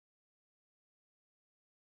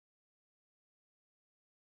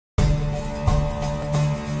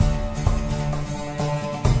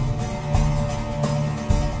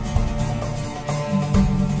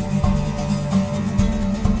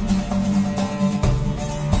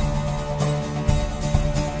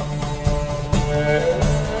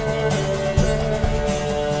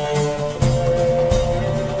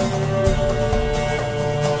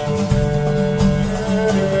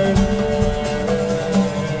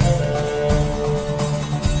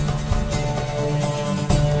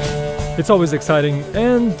It's always exciting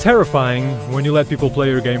and terrifying when you let people play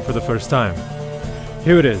your game for the first time.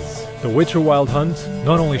 Here it is, The Witcher Wild Hunt,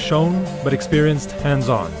 not only shown, but experienced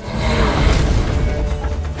hands-on.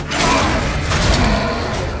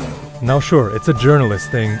 Now sure, it's a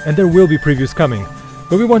journalist thing, and there will be previews coming,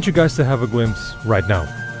 but we want you guys to have a glimpse right now.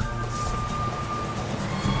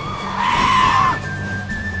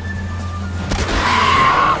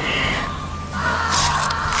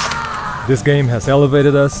 This game has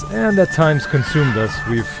elevated us and at times consumed us.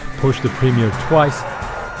 We've pushed the premiere twice,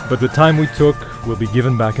 but the time we took will be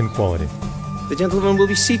given back in quality. The gentleman will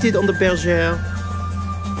be seated on the bergère.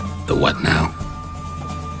 The what now?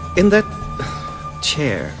 In that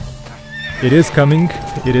chair. It is coming,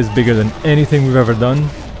 it is bigger than anything we've ever done.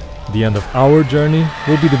 The end of our journey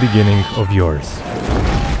will be the beginning of yours.